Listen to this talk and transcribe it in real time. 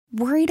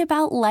Worried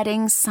about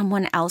letting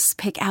someone else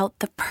pick out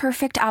the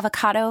perfect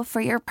avocado for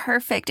your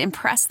perfect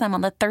impress them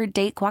on the third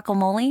date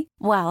guacamole?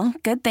 Well,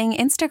 good thing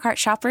Instacart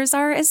shoppers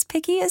are as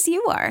picky as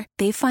you are.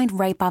 They find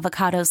ripe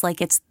avocados like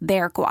it's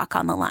their guac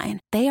on the line.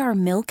 They are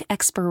milk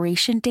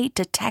expiration date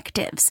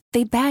detectives.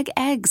 They bag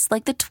eggs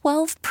like the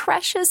 12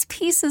 precious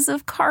pieces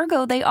of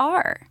cargo they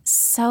are.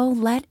 So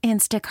let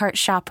Instacart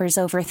shoppers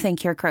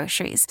overthink your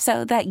groceries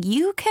so that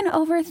you can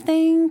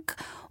overthink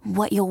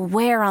what you'll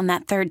wear on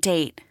that third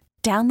date.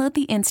 Download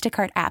the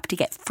Instacart app to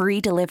get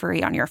free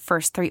delivery on your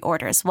first 3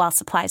 orders while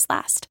supplies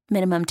last.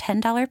 Minimum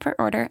 $10 per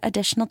order.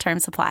 Additional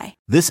terms apply.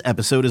 This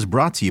episode is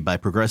brought to you by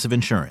Progressive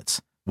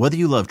Insurance. Whether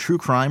you love true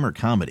crime or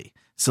comedy,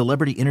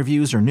 celebrity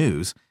interviews or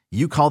news,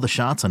 you call the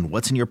shots on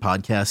what's in your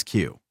podcast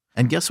queue.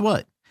 And guess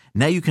what?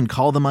 Now you can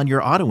call them on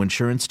your auto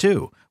insurance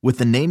too with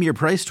the Name Your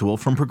Price tool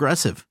from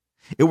Progressive.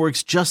 It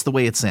works just the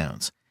way it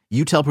sounds.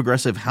 You tell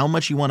Progressive how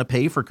much you want to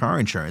pay for car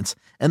insurance,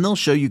 and they'll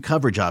show you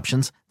coverage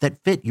options that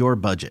fit your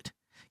budget.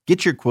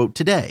 Get your quote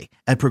today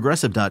at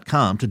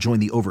Progressive.com to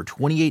join the over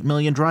 28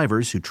 million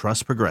drivers who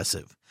trust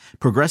Progressive.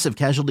 Progressive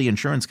Casualty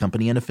Insurance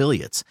Company and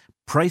Affiliates.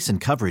 Price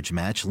and coverage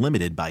match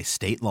limited by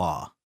state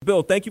law.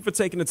 Bill, thank you for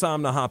taking the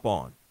time to hop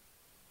on.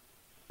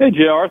 Hey,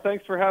 JR,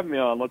 thanks for having me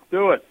on. Let's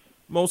do it.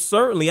 Most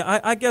certainly.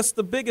 I guess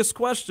the biggest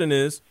question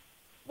is,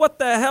 what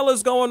the hell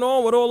is going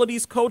on with all of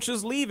these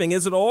coaches leaving?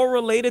 Is it all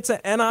related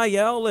to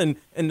NIL and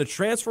the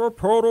transfer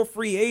portal,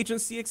 free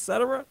agency, et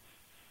cetera?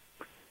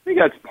 I think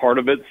that's part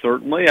of it,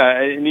 certainly.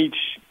 And each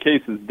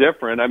case is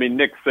different. I mean,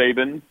 Nick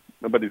Saban,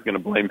 nobody's going to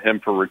blame him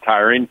for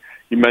retiring.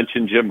 You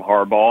mentioned Jim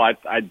Harbaugh.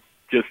 I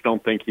just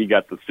don't think he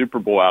got the Super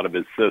Bowl out of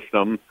his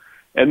system.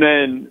 And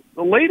then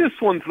the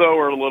latest ones, though,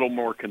 are a little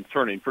more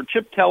concerning. For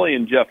Chip Kelly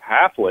and Jeff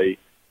Hafley,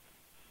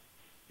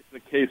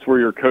 it's a case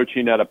where you're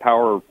coaching at a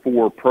Power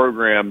 4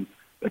 program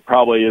that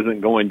probably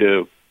isn't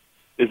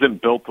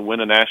built to win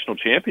a national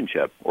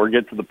championship or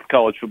get to the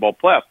college football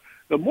playoff.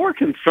 The more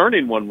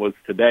concerning one was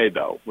today,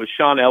 though, with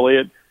Sean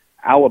Elliott.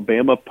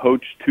 Alabama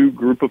poached 2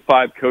 Group of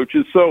 5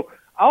 coaches. So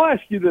I'll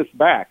ask you this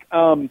back.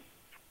 I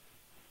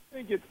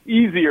think it's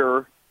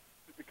easier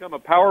to become a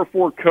Power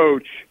 4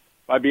 coach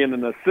by being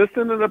an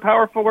assistant at a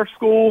Power 4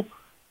 school,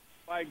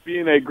 by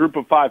being a Group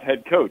of 5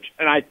 head coach.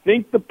 And I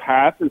think the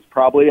path is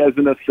probably as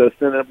an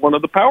assistant at one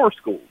of the Power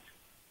schools.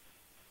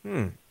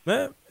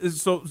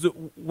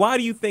 So why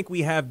do you think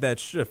we have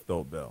that shift,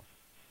 though, Bill?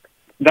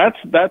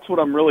 That's what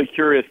I'm really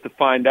curious to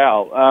find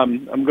out.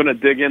 I'm going to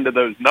dig into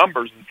those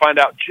numbers and find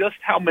out just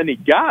how many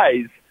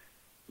guys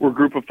were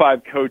Group of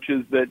 5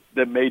 coaches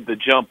that made the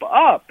jump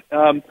up.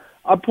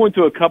 I'll point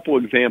to a couple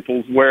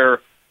examples where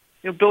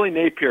Billy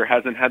Napier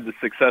hasn't had the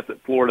success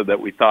at Florida that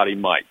we thought he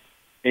might.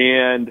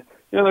 And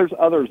there's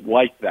others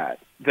like that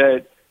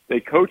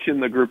they coach in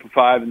the Group of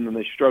 5 and then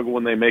they struggle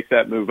when they make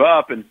that move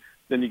up, and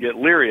then you get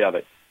leery of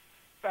it.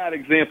 Bad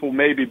example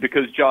maybe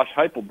because Josh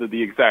Heupel did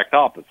the exact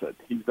opposite.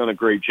 He's done a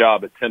great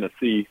job at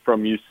Tennessee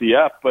from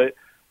UCF. But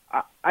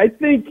I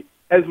think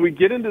as we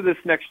get into this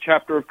next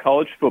chapter of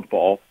college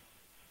football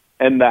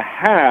and the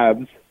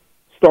haves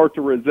start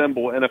to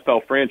resemble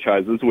NFL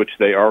franchises, which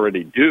they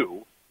already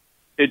do,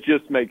 it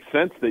just makes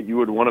sense that you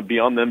would want to be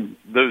on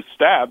those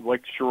staffs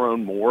like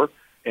Sharon Moore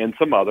and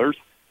some others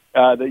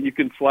that you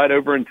can slide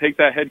over and take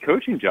that head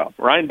coaching job.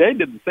 Ryan Day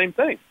did the same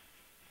thing.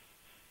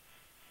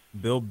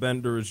 Bill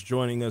Bender is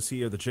joining us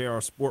here, the JR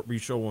Sport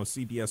Brief Show on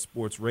CBS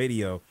Sports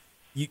Radio.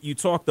 You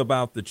talked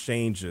about the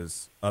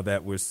changes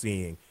that we're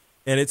seeing,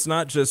 and it's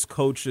not just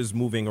coaches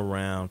moving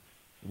around.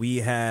 We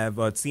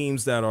have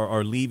teams that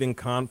are leaving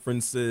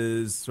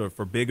conferences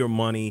for bigger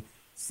money.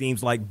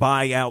 Seems like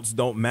buyouts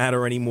don't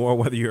matter anymore,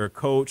 whether you're a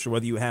coach or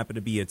whether you happen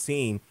to be a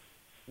team.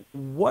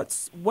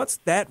 What's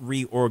that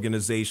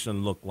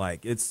reorganization look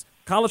like? It's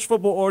college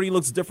football already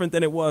looks different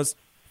than it was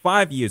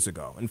 5 years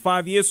ago. And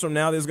 5 years from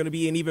now, there's going to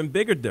be an even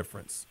bigger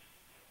difference.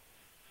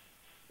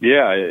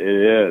 Yeah,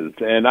 it is.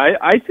 And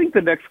I think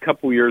the next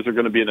couple of years are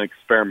going to be an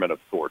experiment of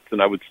sorts.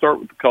 And I would start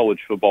with the college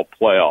football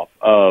playoff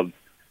of,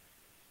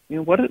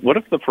 what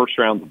if the first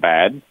round's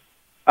bad?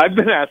 I've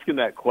been asking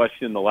that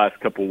question the last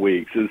couple of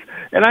weeks.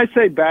 And I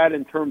say bad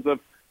in terms of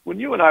when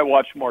you and I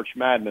watch March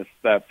Madness,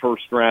 that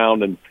first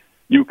round, and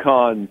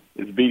UConn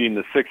is beating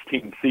the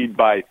 16th seed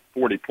by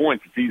 40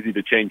 points, it's easy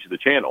to change the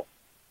channel.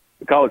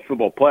 The college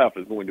football playoff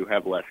is going to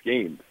have less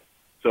games.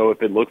 So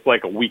if it looks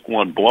like a week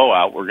 1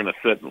 blowout, we're going to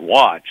sit and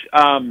watch.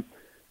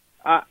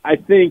 I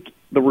think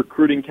the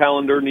recruiting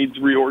calendar needs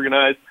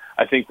reorganized.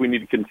 I think we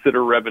need to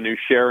consider revenue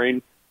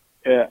sharing.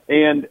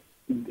 And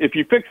if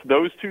you fix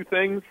those 2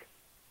 things,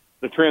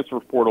 the transfer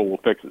portal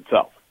will fix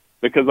itself,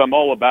 because I'm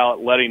all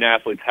about letting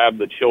athletes have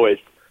the choice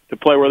to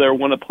play where they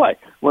want to play.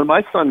 When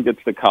my son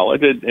gets to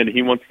college and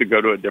he wants to go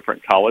to a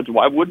different college,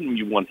 why wouldn't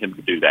you want him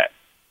to do that?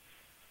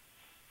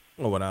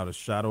 Well, without a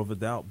shadow of a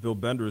doubt. Bill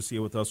Bender is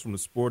here with us from the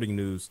Sporting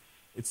News.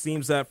 It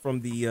seems that from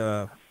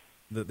the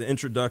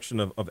introduction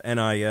of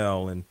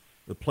NIL and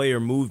the player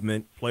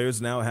movement,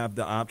 players now have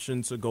the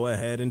option to go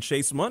ahead and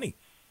chase money.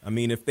 I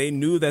mean, if they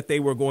knew that they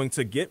were going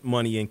to get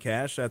money in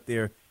cash at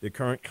their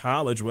current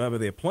college, wherever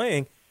they're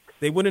playing,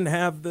 they wouldn't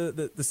have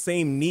the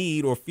same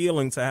need or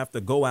feeling to have to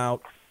go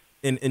out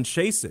and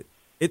chase it.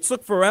 It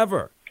took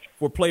forever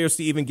for players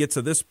to even get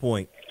to this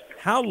point.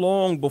 How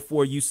long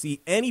before you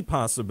see any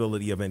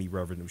possibility of any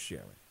revenue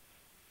sharing?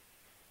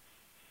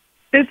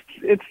 It's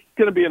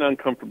going to be an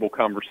uncomfortable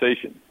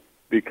conversation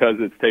because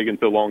it's taken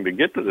so long to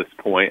get to this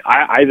point.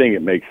 I think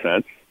it makes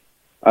sense.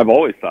 I've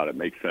always thought it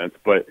makes sense,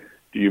 but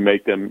do you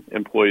make them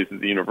employees of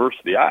the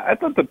university? I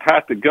thought the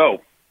path to go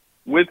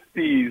with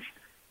these,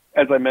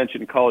 as I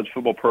mentioned, college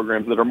football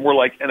programs that are more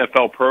like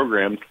NFL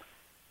programs,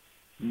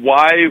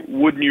 why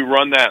wouldn't you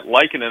run that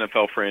like an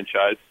NFL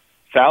franchise,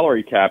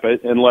 salary cap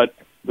it, and let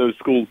those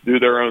schools do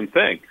their own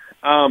thing?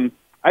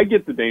 I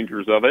get the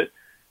dangers of it,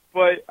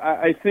 but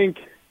I think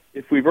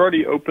if we've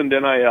already opened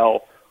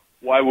NIL,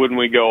 why wouldn't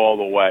we go all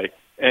the way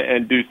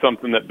and do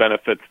something that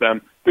benefits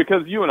them?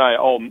 Because you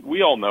and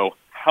we all know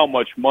how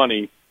much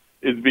money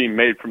is being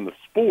made from the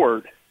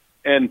sport,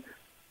 and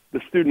the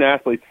student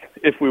athletes,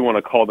 if we want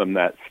to call them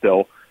that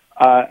still,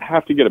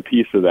 have to get a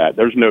piece of that.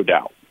 There's no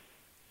doubt.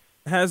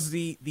 Has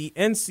the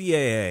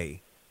NCAA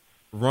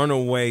run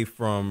away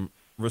from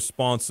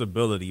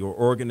responsibility or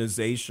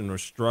organization or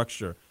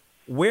structure?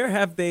 Where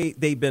have they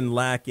been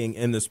lacking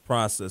in this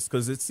process?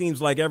 Because it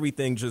seems like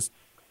everything just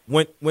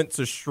went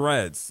to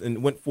shreds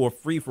and went for a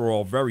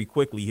free-for-all very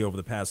quickly here over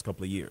the past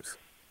couple of years.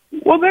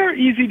 Well, they're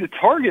easy to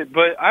target,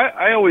 but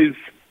I always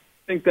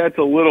think that's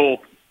a little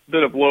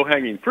bit of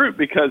low-hanging fruit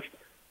because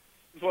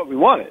it's what we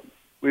wanted.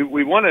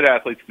 We wanted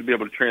athletes to be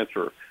able to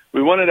transfer.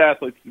 We wanted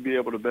athletes to be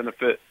able to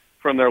benefit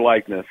from their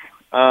likeness.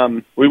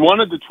 We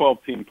wanted the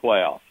 12-team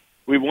playoff.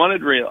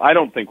 I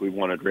don't think we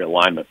wanted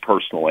realignment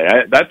personally.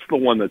 That's the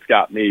one that's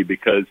got me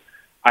because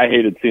I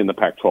hated seeing the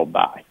Pac-12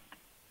 die.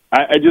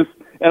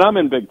 And I'm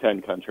in Big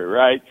Ten country,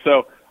 right?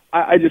 So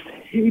I just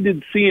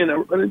hated seeing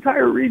an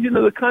entire region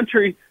of the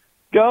country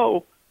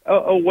go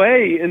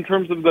away in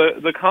terms of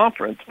the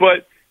conference.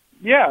 But,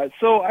 yeah,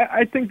 so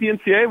I think the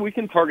NCAA, we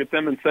can target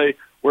them and say,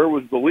 where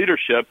was the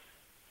leadership?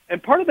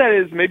 And part of that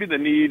is maybe the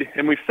need,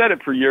 and we've said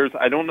it for years,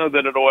 I don't know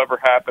that it'll ever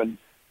happen,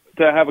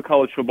 to have a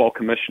college football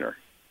commissioner.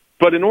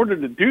 But in order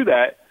to do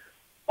that,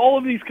 all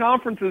of these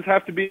conferences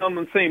have to be on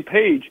the same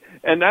page,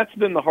 and that's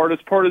been the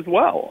hardest part as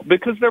well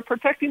because they're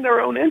protecting their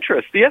own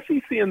interests. The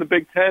SEC and the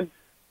Big Ten,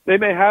 they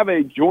may have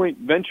a joint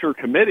venture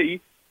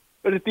committee,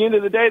 but at the end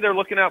of the day, they're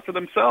looking out for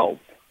themselves.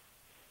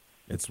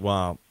 It's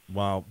wild.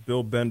 Wow.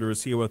 Bill Bender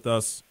is here with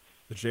us,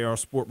 the JR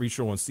Sport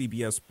Show on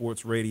CBS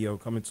Sports Radio,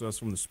 coming to us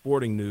from the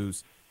Sporting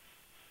News.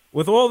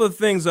 With all the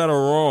things that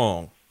are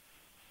wrong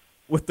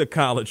with the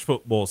college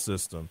football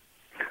system,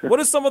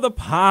 what are some of the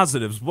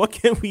positives? What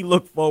can we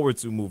look forward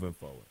to moving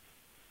forward?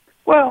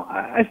 Well,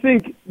 I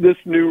think this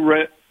new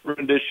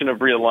rendition of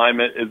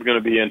realignment is going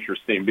to be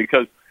interesting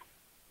because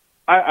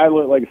like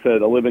I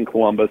said, I live in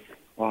Columbus.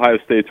 Ohio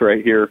State's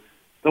right here.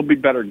 There'll be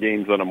better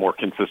games on a more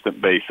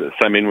consistent basis.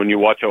 I mean, when you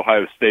watch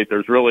Ohio State,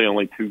 there's really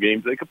only 2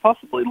 games they could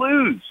possibly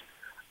lose.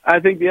 I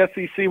think the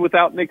SEC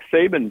without Nick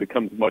Saban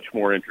becomes much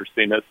more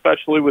interesting,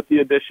 especially with the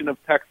addition of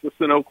Texas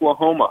and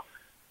Oklahoma.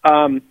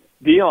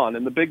 Deion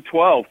and the Big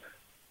 12,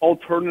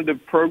 alternative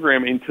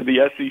programming to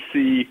the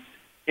SEC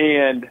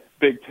and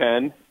Big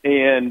 10,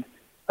 and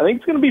I think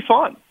it's going to be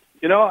fun.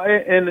 You know,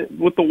 and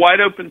with the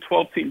wide-open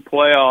 12-team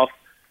playoff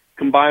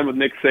combined with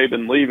Nick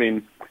Saban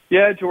leaving,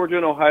 yeah, Georgia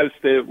and Ohio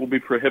State will be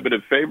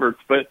prohibitive favorites,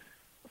 but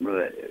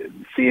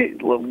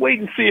wait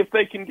and see if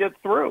they can get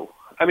through.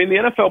 I mean, the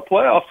NFL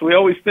playoffs, we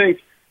always think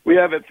we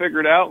have it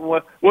figured out.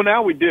 Well,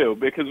 now we do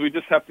because we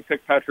just have to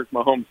pick Patrick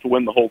Mahomes to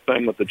win the whole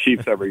thing with the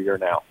Chiefs every year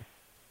now.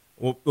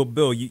 Well,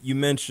 Bill, you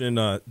mentioned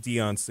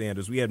Deion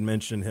Sanders. We had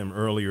mentioned him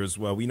earlier as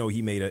well. We know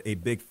he made a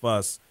big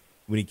fuss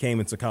when he came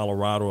into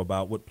Colorado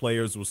about what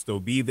players will still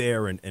be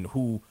there and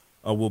who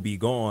will be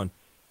gone.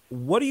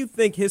 What do you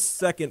think his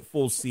second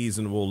full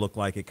season will look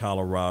like at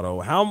Colorado?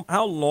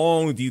 How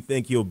long do you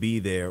think he'll be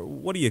there?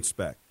 What do you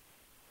expect?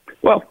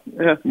 Well,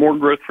 more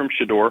growth from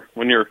Shedeur.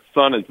 When your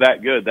son is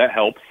that good, that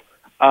helps.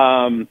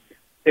 And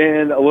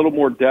a little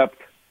more depth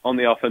on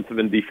the offensive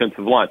and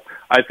defensive line.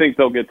 I think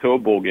they'll get to a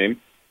bowl game.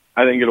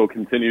 I think it'll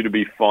continue to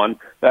be fun.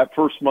 That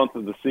first month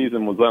of the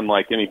season was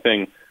unlike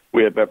anything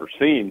we have ever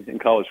seen in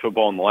college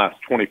football in the last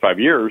 25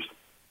 years.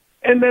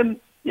 And then,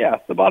 yeah,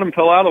 the bottom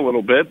fell out a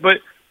little bit. But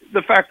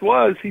the fact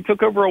was he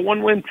took over a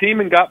 1-win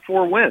team and got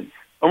 4 wins,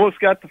 almost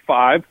got to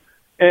 5,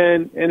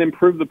 and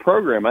improved the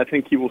program. I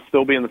think he will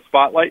still be in the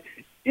spotlight.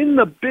 In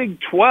the Big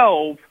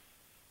 12,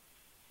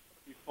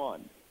 it'll be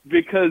fun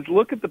because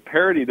look at the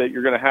parity that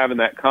you're going to have in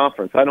that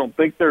conference. I don't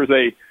think there's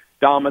a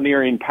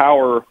domineering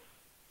power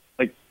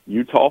like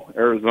Utah,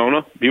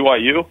 Arizona,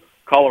 BYU,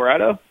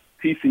 Colorado,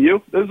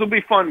 TCU. Those will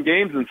be fun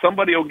games, and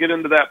somebody will get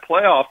into that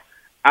playoff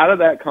out of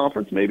that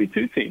conference, maybe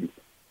 2 teams.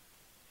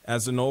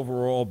 As an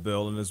overall,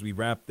 Bill, and as we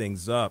wrap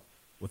things up,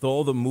 with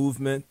all the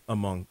movement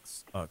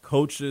amongst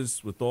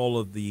coaches, with all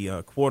of the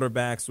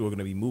quarterbacks who are going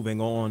to be moving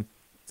on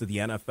to the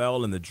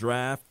NFL and the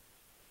draft,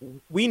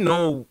 we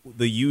know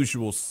the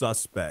usual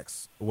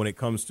suspects when it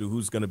comes to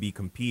who's going to be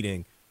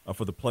competing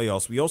for the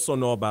playoffs. We also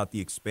know about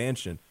the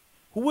expansion.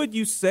 who would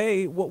you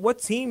say, what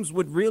teams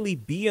would really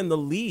be in the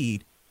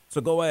lead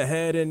to go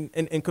ahead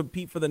and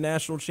compete for the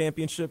national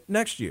championship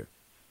next year?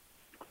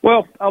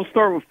 Well, I'll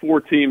start with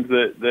 4 teams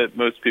that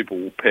most people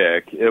will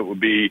pick. It would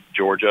be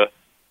Georgia,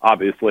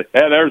 obviously.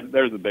 Yeah,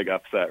 there's a big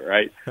upset,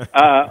 right?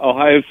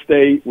 Ohio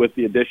State, with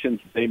the additions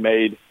they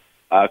made,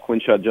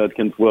 Quinshot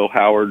Judkins, Will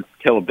Howard,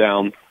 Caleb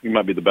Downs. He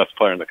might be the best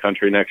player in the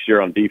country next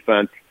year on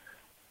defense.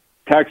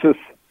 Texas,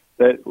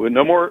 that with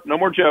no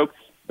more jokes.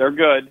 They're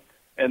good,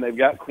 and they've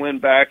got Quinn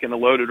back and a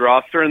loaded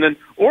roster. And then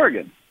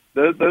Oregon.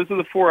 Those are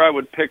the 4 I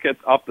would pick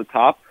off the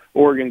top.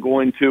 Oregon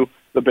going to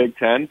the Big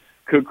Ten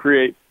could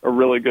create a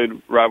really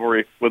good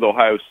rivalry with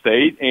Ohio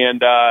State.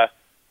 And,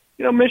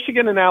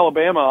 Michigan and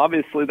Alabama,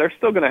 obviously, they're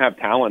still going to have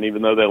talent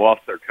even though they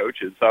lost their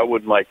coaches. So I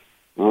wouldn't,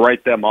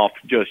 write them off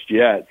just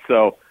yet.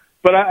 So,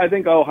 but I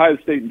think Ohio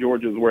State and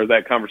Georgia is where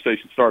that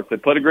conversation starts. They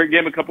played a great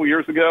game a couple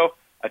years ago.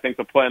 I think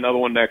they'll play another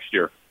one next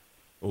year.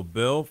 Well,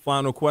 Bill,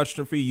 final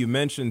question for you. You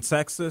mentioned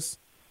Texas.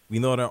 We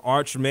know that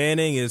Arch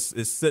Manning is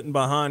sitting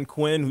behind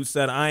Quinn, who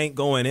said, I ain't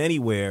going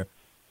anywhere.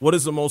 What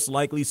is the most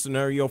likely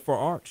scenario for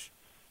Arch?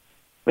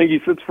 I think he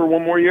sits for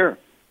one more year.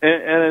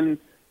 And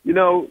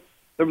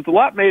there was a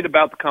lot made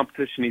about the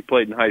competition he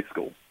played in high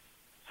school.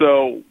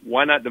 So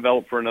why not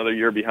develop for another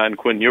year behind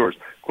Quinn Ewers?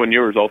 Quinn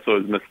Ewers also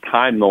has missed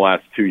time the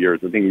last 2 years.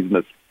 I think he's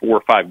missed 4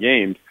 or 5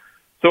 games.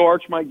 So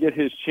Arch might get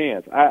his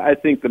chance. I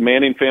think the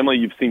Manning family,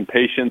 you've seen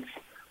patience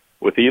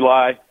with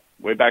Eli,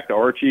 way back to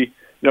Archie.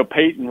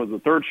 Peyton was a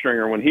third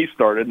stringer when he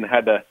started and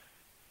had to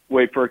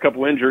wait for a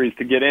couple injuries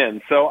to get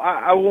in. So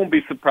I won't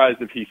be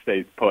surprised if he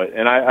stays put.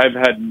 And I've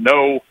had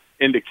no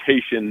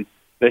indication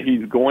that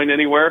he's going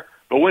anywhere.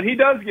 But when he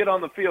does get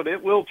on the field,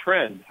 it will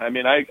trend. I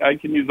mean, I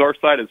can use our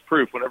site as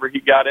proof. Whenever he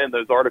got in,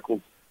 those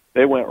articles,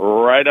 they went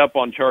right up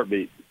on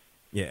Chartbeat.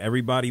 Yeah,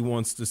 everybody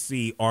wants to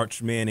see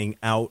Arch Manning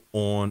out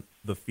on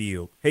the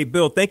field. Hey,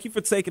 Bill, thank you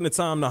for taking the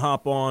time to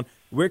hop on.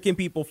 Where can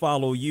people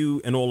follow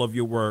you and all of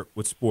your work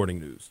with Sporting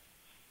News?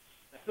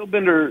 Bill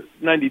Bender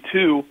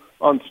 92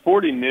 on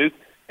Sporting News,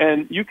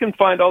 and you can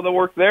find all the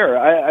work there.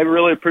 I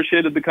really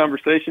appreciated the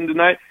conversation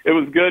tonight. It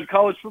was good.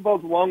 College football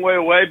is a long way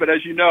away, but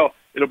as you know,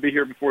 it'll be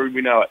here before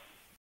we know it.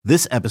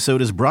 This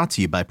episode is brought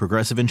to you by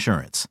Progressive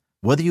Insurance.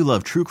 Whether you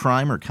love true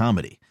crime or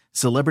comedy,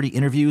 celebrity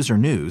interviews or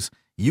news,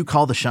 you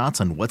call the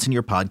shots on what's in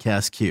your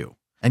podcast queue.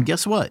 And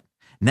guess what?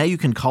 Now you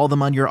can call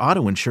them on your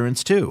auto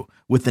insurance too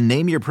with the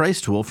Name Your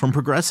Price tool from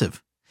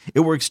Progressive.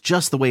 It works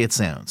just the way it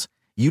sounds.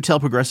 You tell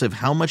Progressive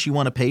how much you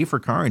want to pay for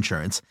car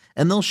insurance,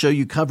 and they'll show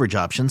you coverage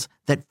options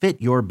that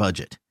fit your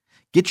budget.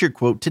 Get your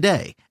quote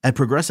today at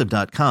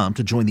Progressive.com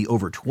to join the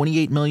over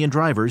 28 million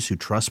drivers who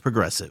trust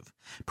Progressive.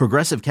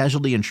 Progressive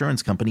Casualty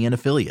Insurance Company and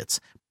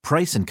Affiliates.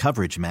 Price and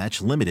coverage match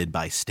limited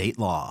by state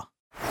law.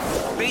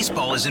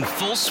 Baseball is in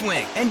full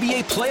swing.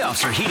 NBA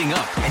playoffs are heating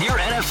up, and your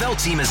NFL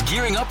team is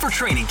gearing up for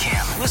training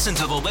camp. Listen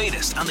to the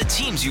latest on the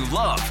teams you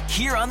love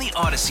here on the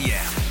Odyssey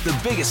app. The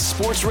biggest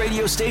sports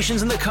radio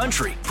stations in the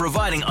country,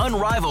 providing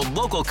unrivaled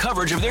local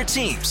coverage of their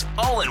teams,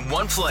 all in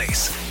one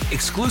place.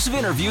 Exclusive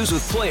interviews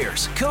with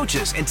players,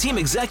 coaches, and team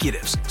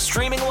executives,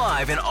 streaming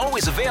live and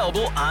always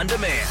available on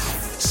demand.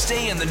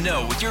 Stay in the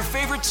know with your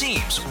favorite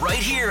teams right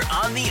here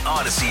on the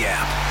Odyssey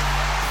app.